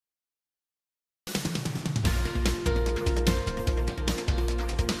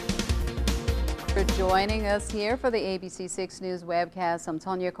joining us here for the ABC 6 News webcast. I'm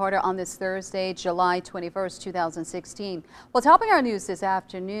Tanya Carter on this Thursday, July 21st, 2016. Well, topping our news this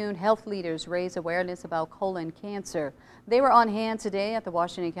afternoon, health leaders raise awareness about colon cancer. They were on hand today at the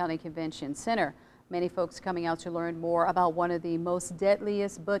Washington County Convention Center. Many folks coming out to learn more about one of the most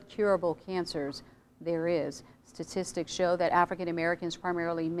deadliest but curable cancers there is. Statistics show that African Americans,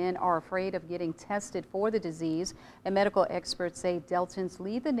 primarily men, are afraid of getting tested for the disease, and medical experts say Deltans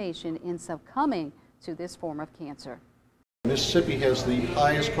lead the nation in succumbing to this form of cancer. Mississippi has the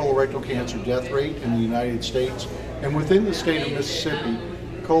highest colorectal cancer death rate in the United States, and within the state of Mississippi,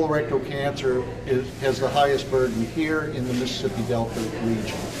 colorectal cancer has the highest burden here in the Mississippi Delta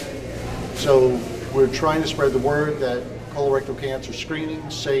region. So we're trying to spread the word that colorectal cancer screening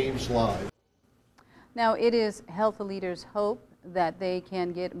saves lives. Now, it is health leaders' hope that they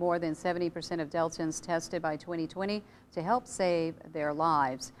can get more than 70% of Deltans tested by 2020 to help save their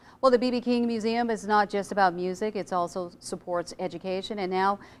lives. Well, the B.B. King Museum is not just about music, it also supports education, and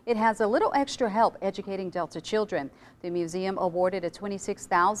now it has a little extra help educating Delta children. The museum awarded a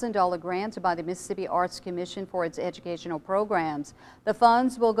 $26,000 grant by the Mississippi Arts Commission for its educational programs. The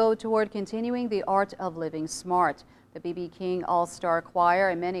funds will go toward continuing the art of living smart. The B.B. King All-Star Choir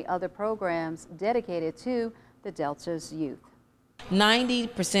and many other programs dedicated to the Delta's youth.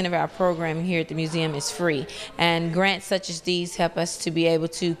 90% of our programming here at the museum is free, and grants such as these help us to be able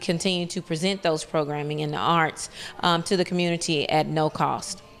to continue to present those programming in the arts to the community at no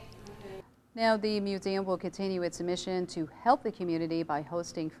cost. Now, the museum will continue its mission to help the community by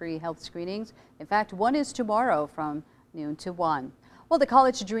hosting free health screenings. In fact, one is tomorrow from noon to 1. Well, the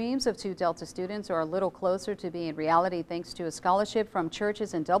college dreams of two Delta students are a little closer to being reality thanks to a scholarship from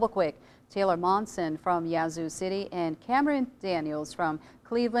Churches in Double Quick. Taylor Monson from Yazoo City and Cameron Daniels from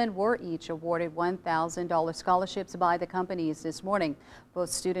Cleveland were each awarded $1,000 scholarships by the companies this morning. Both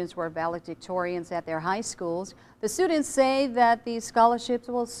students were valedictorians at their high schools. The students say that these scholarships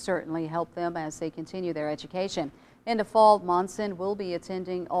will certainly help them as they continue their education. In the fall, Monson will be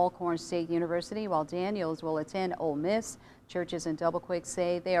attending Alcorn State University, while Daniels will attend Ole Miss. Churches in Double Quick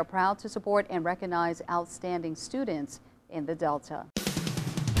say they are proud to support and recognize outstanding students in the Delta.